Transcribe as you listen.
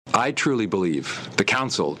I truly believe, the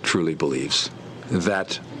Council truly believes,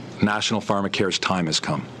 that National Pharmacare's time has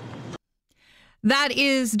come. That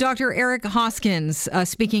is Dr. Eric Hoskins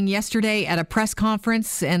speaking yesterday at a press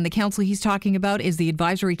conference, and the council he's talking about is the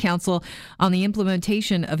Advisory Council on the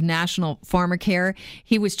Implementation of National Pharmacare.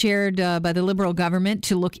 He was chaired by the Liberal government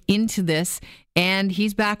to look into this, and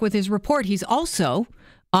he's back with his report. He's also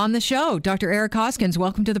on the show. Dr. Eric Hoskins,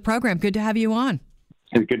 welcome to the program. Good to have you on.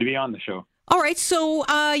 It's good to be on the show. All right. So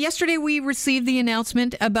yesterday we received the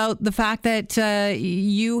announcement about the fact that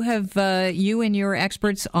you and your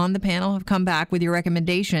experts on the panel have come back with your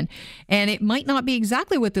recommendation, and it might not be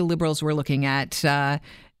exactly what the Liberals were looking at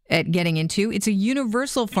getting into. It's a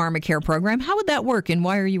universal pharmacare program. How would that work, and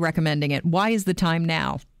why are you recommending it? Why is the time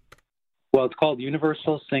now? Well, it's called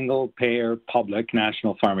Universal Single Payer Public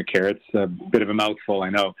National Pharmacare. It's a bit of a mouthful, I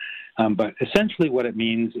know. But essentially what it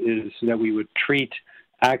means is that we would treat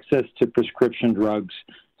access to prescription drugs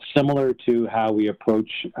similar to how we approach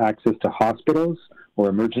access to hospitals or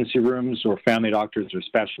emergency rooms or family doctors or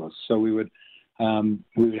specialists. So we would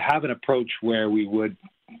have an approach where we would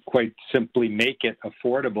quite simply make it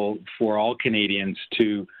affordable for all Canadians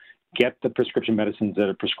to get the prescription medicines that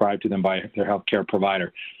are prescribed to them by their healthcare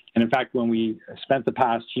provider. And in fact, when we spent the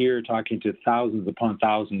past year talking to thousands upon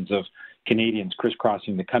thousands of Canadians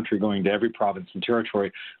crisscrossing the country, going to every province and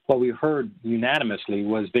territory, what we heard unanimously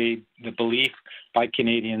was the belief by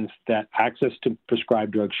Canadians that access to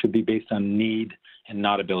prescribed drugs should be based on need and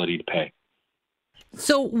not ability to pay.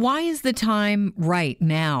 So why is the time right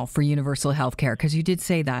now for universal health care? Because you did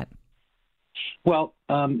say that. Well,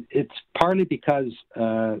 it's partly because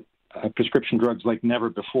prescription drugs like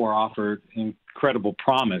never before offer incredible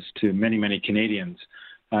promise to many, many Canadians.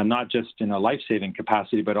 Not just in a life-saving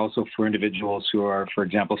capacity, but also for individuals who are, for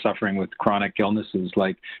example, suffering with chronic illnesses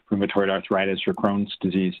like rheumatoid arthritis or Crohn's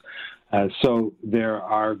disease. So there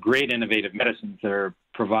are great innovative medicines that are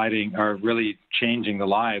really changing the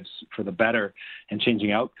lives for the better and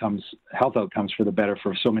changing health outcomes for the better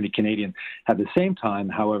for so many Canadians. At the same time,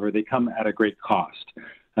 however, they come at a great cost.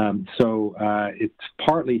 So it's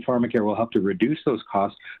partly pharmacare will help to reduce those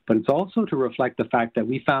costs, but it's also to reflect the fact that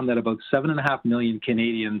we found that about 7.5 million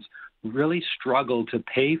Canadians really struggle to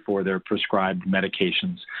pay for their prescribed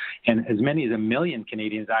medications. And as many as 1 million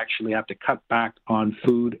Canadians actually have to cut back on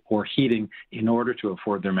food or heating in order to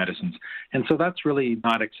afford their medicines. And so that's really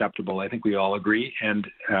not acceptable. I think we all agree, and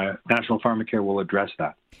National Pharmacare will address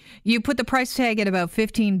that. You put the price tag at about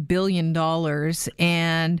 $15 billion,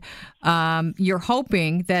 and you're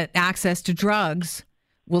hoping that access to drugs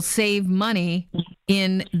will save money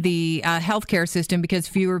in the healthcare system because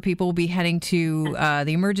fewer people will be heading to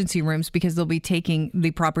the emergency rooms because they'll be taking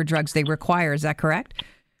the proper drugs they require. Is that correct?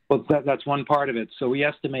 Well, that's one part of it. So we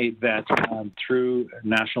estimate that through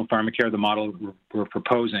National Pharmacare, the model we're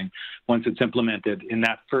proposing, once it's implemented, in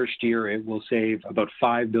that first year, it will save about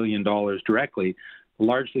 $5 billion directly,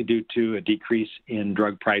 largely due to a decrease in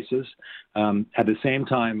drug prices. At the same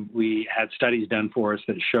time, we had studies done for us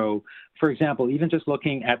that show, for example, even just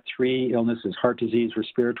looking at 3 illnesses, heart disease,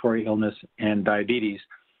 respiratory illness, and diabetes,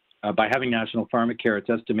 by having National Pharmacare, it's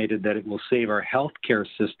estimated that it will save our healthcare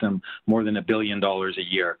system more than $1 billion a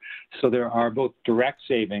year. So there are both direct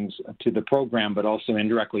savings to the program, but also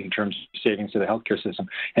indirectly in terms of savings to the healthcare system.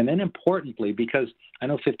 And then importantly, because I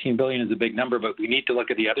know $15 billion is a big number, but we need to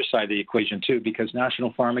look at the other side of the equation too, because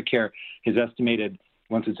National Pharmacare is estimated,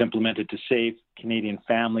 once it's implemented, to save Canadian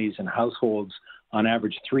families and households on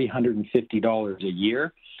average $350 a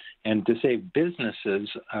year. And to save businesses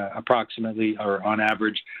approximately, or on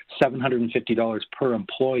average, $750 per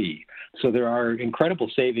employee. So there are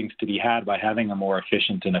incredible savings to be had by having a more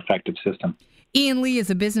efficient and effective system. Ian Lee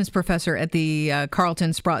is a business professor at the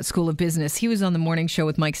Carleton Sprott School of Business. He was on the morning show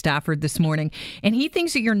with Mike Stafford this morning, and he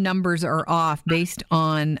thinks that your numbers are off based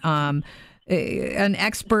on an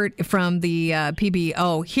expert from the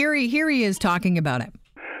PBO. Here he is talking about it.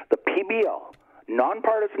 The PBO.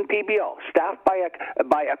 Nonpartisan PBO, staffed by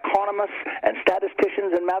economists and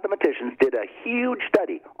statisticians and mathematicians, did a huge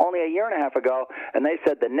study only a year and a half ago, and they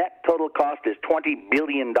said the net total cost is $20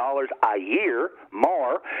 billion a year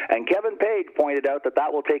more, and Kevin Page pointed out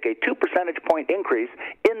that will take a 2 percentage point increase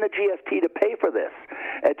in the GST to pay for this,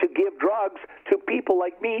 to give drugs to people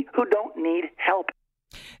like me who don't need help.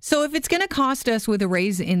 So if it's going to cost us with a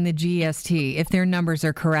raise in the GST, if their numbers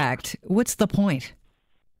are correct, what's the point?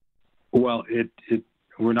 Well,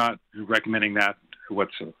 we're not recommending that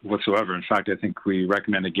whatsoever. In fact, I think we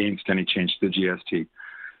recommend against any change to the GST.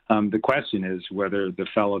 The question is whether the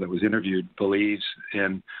fellow that was interviewed believes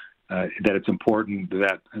in that it's important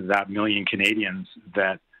that 1 million Canadians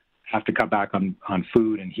that have to cut back on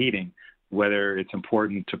food and heating whether it's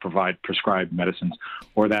important to provide prescribed medicines,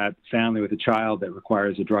 or that family with a child that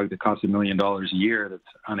requires a drug that costs $1 million a year that's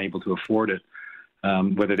unable to afford it,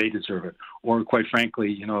 whether they deserve it, or quite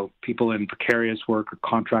frankly, people in precarious work or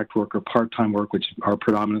contract work or part-time work, which are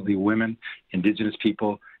predominantly women, Indigenous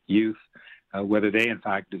people, youth, whether they in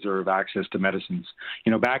fact deserve access to medicines.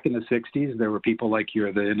 Back in the 60s, there were people like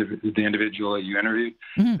the individual you interviewed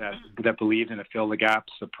that believed in a fill the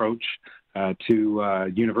gaps approach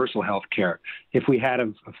to universal health care. If we had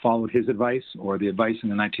have followed his advice or the advice in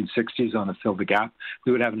the 1960s on the fill the gap,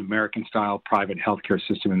 we would have an American-style private healthcare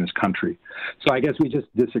system in this country. So I guess we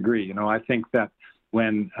just disagree. I think that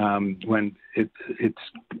when it's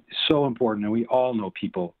so important, and we all know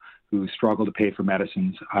people who struggle to pay for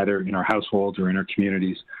medicines, either in our households or in our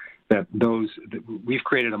communities, that we've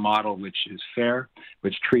created a model which is fair,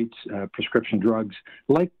 which treats prescription drugs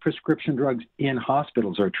like prescription drugs in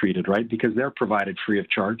hospitals are treated, right? Because they're provided free of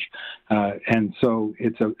charge. And so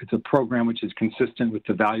it's a program which is consistent with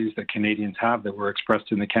the values that Canadians have that were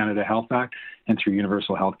expressed in the Canada Health Act and through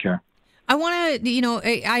universal health care. I want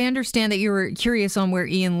to, I understand that you were curious on where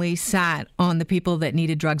Ian Lee sat on the people that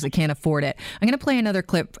needed drugs that can't afford it. I'm going to play another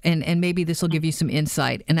clip, and maybe this will give you some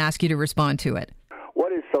insight and ask you to respond to it.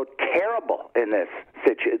 What is so terrible in this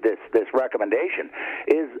recommendation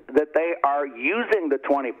is that they are using the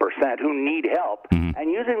 20% who need help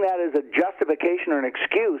and using that as a justification or an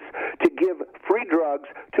excuse to give free drugs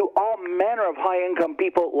to all manner of high-income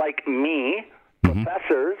people like me,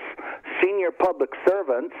 professors, senior public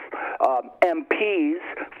servants, MPs,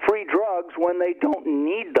 free drugs when they don't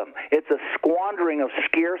need them. It's a squandering of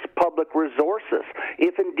scarce public resources.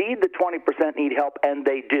 If indeed the 20% need help, and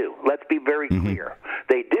they do, let's be very clear,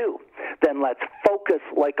 they do, then let's focus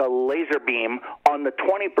like a laser beam on the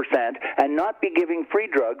 20% and not be giving free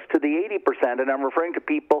drugs to the 80%. And I'm referring to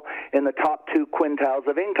people in the top 2 quintiles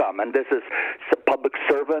of income. And this is public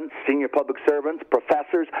servants, senior public servants,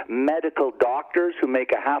 professors, medical doctors who make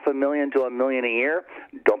 $500,000 to $1 million a year.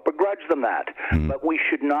 Don't begrudge them that. But we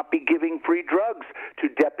should not be giving free drugs to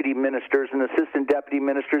deputy ministers and assistant deputy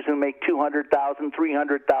ministers who make $200,000,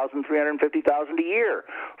 $300,000, $350,000 a year.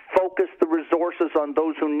 Focus the resources on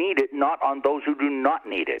those who need it, not on those who do not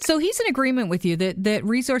need it. So he's in agreement with you that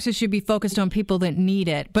resources should be focused on people that need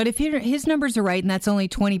it. But if his numbers are right and that's only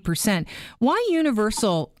 20%, why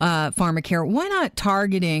universal pharmacare? Why not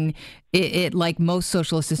targeting it like most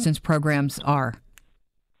social assistance programs are?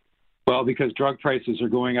 Well, because drug prices are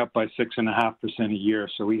going up by 6.5% a year.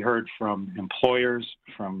 So we heard from employers,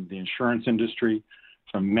 from the insurance industry,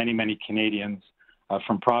 from many, many Canadians,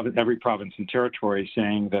 from every province and territory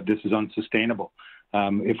saying that this is unsustainable.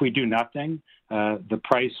 If we do nothing, the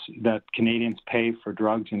price that Canadians pay for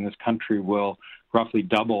drugs in this country will roughly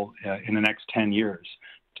double in the next 10 years,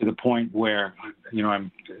 to the point where,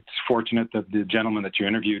 it's fortunate that the gentleman that you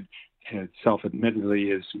interviewed self-admittedly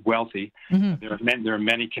is wealthy. There are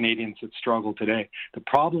many Canadians that struggle today. The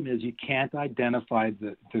problem is you can't identify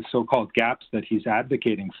the so-called gaps that he's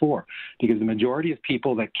advocating for, because the majority of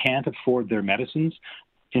people that can't afford their medicines,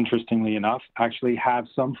 interestingly enough, actually have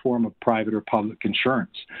some form of private or public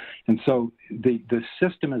insurance. And so the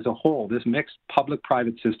system as a whole, this mixed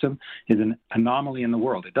public-private system, is an anomaly in the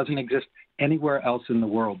world. It doesn't exist anywhere else in the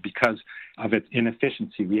world because of its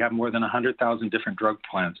inefficiency. We have more than 100,000 different drug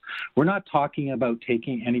plans. We're not talking about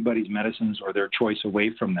taking anybody's medicines or their choice away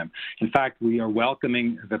from them. In fact, we are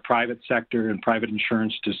welcoming the private sector and private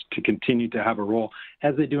insurance to continue to have a role,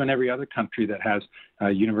 as they do in every other country that has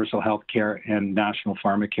universal health care and national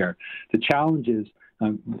pharmacare. The challenge is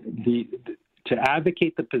to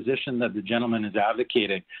advocate the position that the gentleman is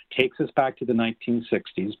advocating takes us back to the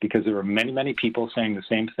 1960s, because there were many, many people saying the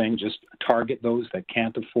same thing: just target those that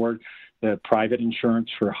can't afford the private insurance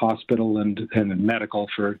for hospital and medical,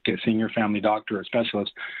 for senior family doctor or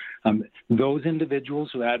specialist. Those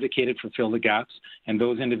individuals who advocated for fill the gaps and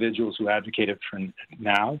those individuals who advocated for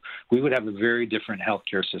now, we would have a very different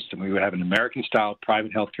healthcare system. We would have an American-style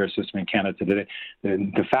private healthcare system in Canada today.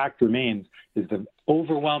 The fact remains is the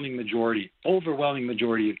overwhelming majority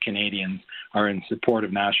of Canadians are in support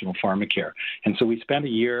of national pharmacare. And so we spent a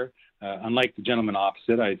year, unlike the gentleman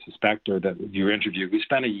opposite, I suspect, or that you interviewed, we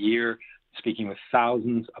spent a year speaking with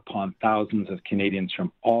thousands upon thousands of Canadians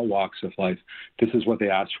from all walks of life. This is what they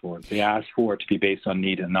asked for. They asked for it to be based on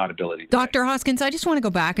need and not ability. Dr. Hoskins, I just want to go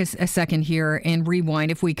back a second here and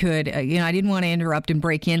rewind if we could. I didn't want to interrupt and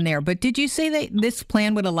break in there, but did you say that this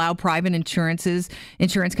plan would allow private insurance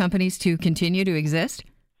companies to continue to exist?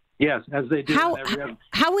 Yes, as they do.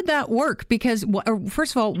 How would that work? Because,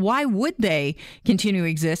 first of all, why would they continue to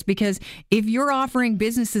exist? Because if you're offering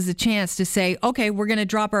businesses a chance to say, okay, we're going to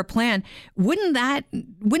drop our plan, wouldn't that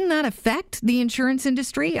affect the insurance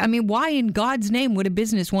industry? I mean, why in God's name would a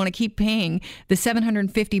business want to keep paying the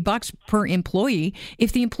 $750 per employee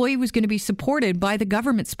if the employee was going to be supported by the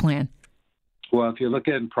government's plan? Well, if you look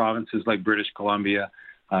at provinces like British Columbia,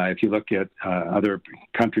 if you look at other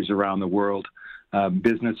countries around the world,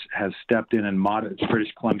 business has stepped in and the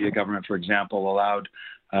British Columbia government, for example, allowed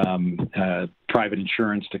private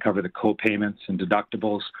insurance to cover the co-payments and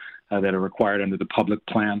deductibles that are required under the public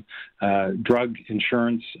plan. Drug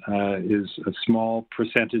insurance is a small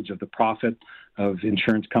percentage of the profit of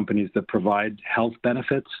insurance companies that provide health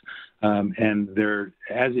benefits, and there,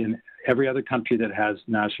 as in every other country that has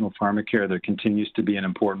national pharmacare, there continues to be an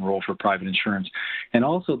important role for private insurance. And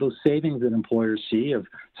also those savings that employers see of,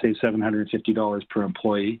 say, $750 per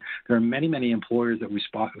employee. There are many, many employers that we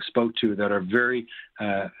spoke to that are very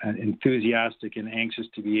enthusiastic and anxious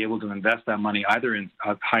to be able to invest that money either in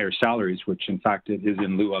higher salaries, which in fact it is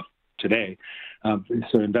in lieu of today,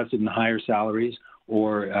 so invested in higher salaries,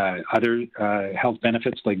 or other health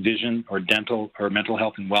benefits like vision or dental or mental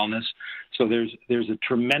health and wellness. So there's a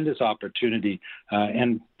tremendous opportunity,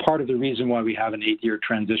 and part of the reason why we have an 8-year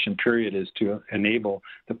transition period is to enable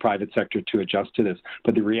the private sector to adjust to this.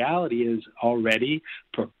 But the reality is already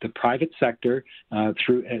the private sector,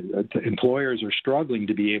 through employers are struggling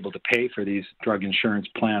to be able to pay for these drug insurance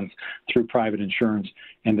plans through private insurance,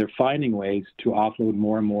 and they're finding ways to offload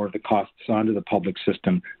more and more of the costs onto the public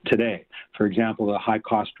system today. For example, the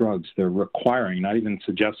high-cost drugs, they're requiring, not even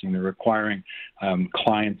suggesting, they're requiring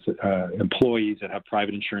clients, employees that have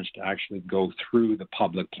private insurance to actually go through the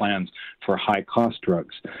public plans for high-cost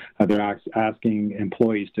drugs. They're asking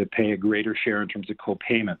employees to pay a greater share in terms of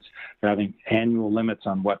co-payments. They're having annual limits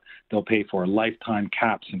on what they'll pay for, lifetime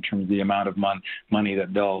caps in terms of the amount of money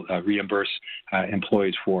that they'll reimburse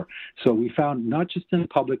employees for. So we found not just in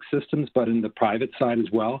public systems, but in the private side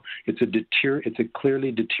as well, it's a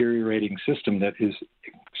clearly deteriorating system that is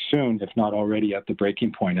soon, if not already, at the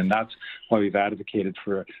breaking point. And that's why we've advocated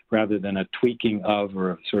for, rather than a tweaking of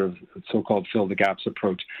or a sort of so-called fill-the-gaps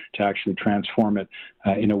approach, to actually transform it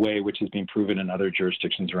in a way which has been proven in other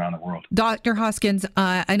jurisdictions around the world. Dr. Hoskins,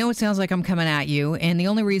 I know it sounds like I'm coming at you, and the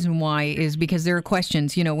only reason why is because there are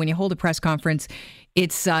questions. You know, when you hold a press conference,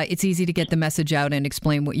 it's easy to get the message out and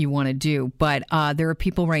explain what you want to do. But there are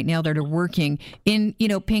people right now that are working in,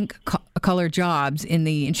 pink-collar jobs in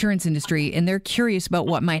the insurance industry, and they're curious about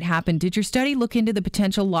what might happen. Did your study look into the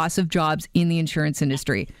potential loss of jobs in the insurance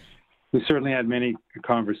industry? We certainly had many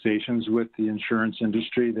conversations with the insurance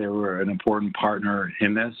industry. They were an important partner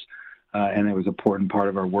in this. And it was an important part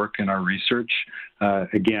of our work and our research.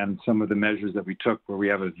 Again, some of the measures that we took, where we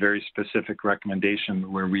have a very specific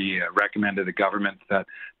recommendation where we recommended the government that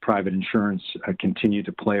private insurance continue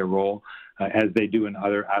to play a role, as they do in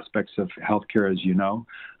other aspects of healthcare, as you know,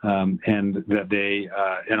 and that they,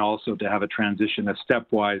 and also to have a transition, a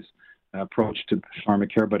stepwise approach to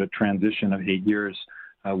pharmacare, but a transition of 8 years,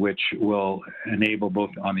 which will enable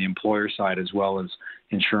both on the employer side as well as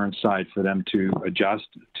insurance side for them to adjust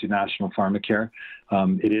to national pharmacare.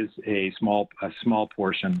 It is a small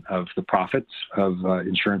portion of the profits of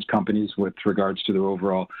insurance companies with regards to their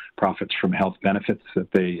overall profits from health benefits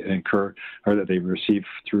that they incur or that they receive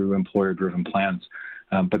through employer-driven plans.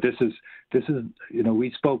 But this is,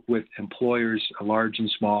 we spoke with employers, large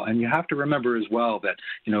and small, and you have to remember as well that,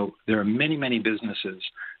 there are many, many businesses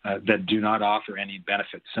that do not offer any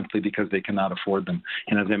benefits simply because they cannot afford them.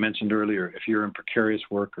 And as I mentioned earlier, if you're in precarious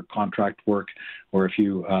work or contract work, or if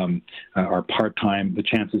you are part-time, the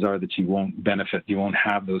chances are that you won't benefit. You won't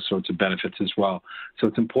have those sorts of benefits as well. So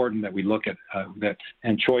it's important that we look at that,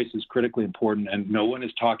 and choice is critically important. And no one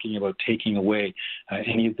is talking about taking away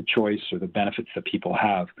any of the choice or the benefits that people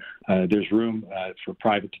have. There's room for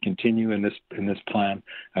private to continue in this plan.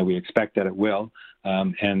 We expect that it will.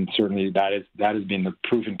 And certainly that has been the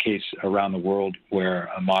proven case around the world where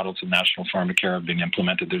models of national pharmacare have been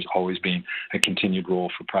implemented. There's always been a continued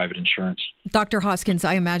role for private insurance. Dr. Hoskins,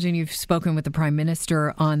 I imagine you've spoken with the Prime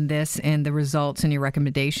Minister on this and the results and your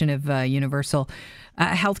recommendation of universal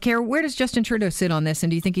health care. Where does Justin Trudeau sit on this,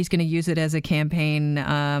 and do you think he's going to use it as a campaign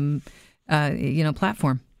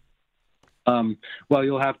platform? Well,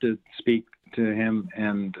 you'll have to speak to him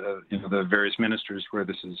and the various ministers where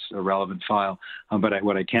this is a relevant file. But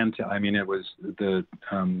what I can tell, it was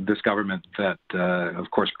this government that,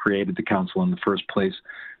 of course, created the council in the first place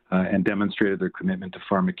and demonstrated their commitment to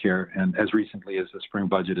pharmacare, and as recently as the spring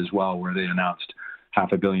budget as well, where they announced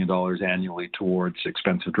 $500 million annually towards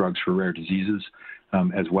expensive drugs for rare diseases,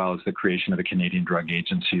 as well as the creation of a Canadian drug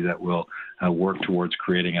agency that will work towards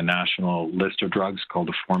creating a national list of drugs called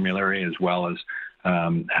a formulary, as well as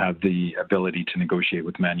have the ability to negotiate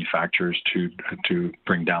with manufacturers to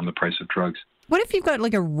bring down the price of drugs. What if you've got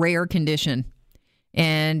like a rare condition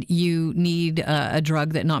and you need a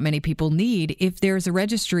drug that not many people need? If there's a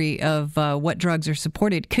registry of what drugs are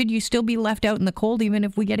supported, could you still be left out in the cold even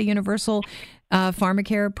if we get a universal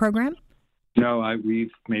pharmacare program? No,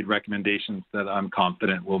 we've made recommendations that I'm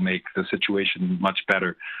confident will make the situation much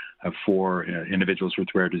better for individuals with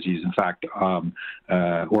rare disease. In fact,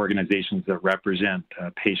 organizations that represent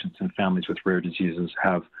patients and families with rare diseases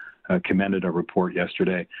have commended a report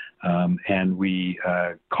yesterday, and we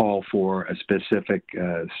call for a specific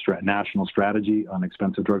national strategy on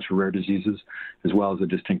expensive drugs for rare diseases, as well as a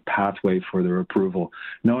distinct pathway for their approval,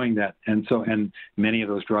 knowing that, and many of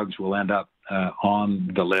those drugs will end up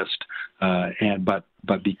on the list,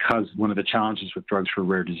 but because one of the challenges with drugs for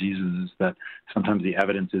rare diseases is that sometimes the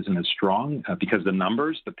evidence isn't as strong because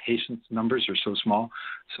the patients' numbers are so small.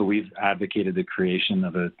 So we've advocated the creation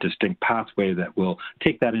of a distinct pathway that will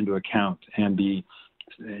take that into account and be,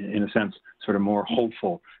 in a sense, sort of more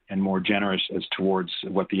hopeful and more generous as towards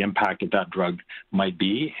what the impact of that drug might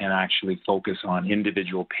be, and actually focus on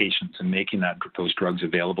individual patients and making those drugs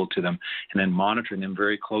available to them, and then monitoring them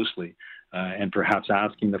very closely. And perhaps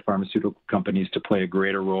asking the pharmaceutical companies to play a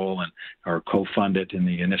greater role or co-fund it in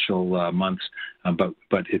the initial months.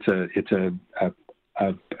 But it's an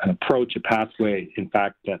approach, a pathway, in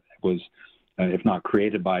fact, that was, if not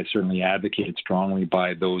created by, certainly advocated strongly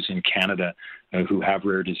by those in Canada who have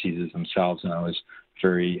rare diseases themselves. And I was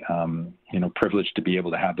very, privileged to be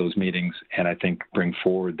able to have those meetings and I think bring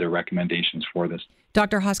forward their recommendations for this.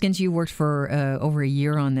 Dr. Hoskins, you worked for over a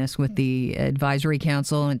year on this with the Advisory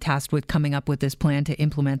Council and tasked with coming up with this plan to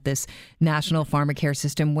implement this national pharmacare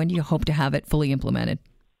system. When do you hope to have it fully implemented?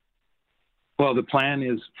 Well, the plan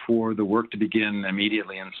is for the work to begin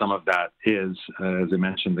immediately, and some of that is, as I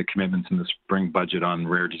mentioned, the commitments in the spring budget on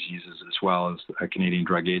rare diseases, as well as a Canadian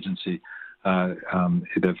drug agency.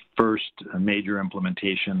 The first major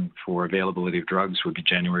implementation for availability of drugs would be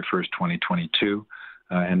January 1st, 2022.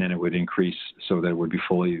 And then it would increase so that it would be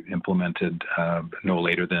fully implemented no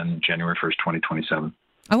later than January 1st, 2027.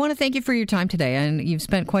 I want to thank you for your time today, and you've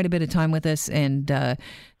spent quite a bit of time with us, and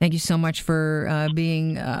thank you so much for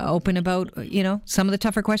being open about, some of the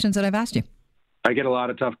tougher questions that I've asked you. I get a lot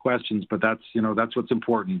of tough questions, but that's what's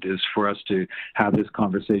important, is for us to have this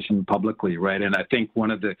conversation publicly, right? And I think one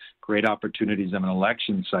of the great opportunities of an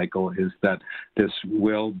election cycle is that this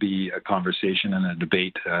will be a conversation and a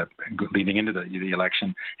debate leading into the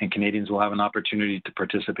election, and Canadians will have an opportunity to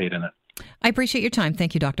participate in it. I appreciate your time.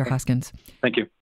 Thank you, Dr. Hoskins. Thank you.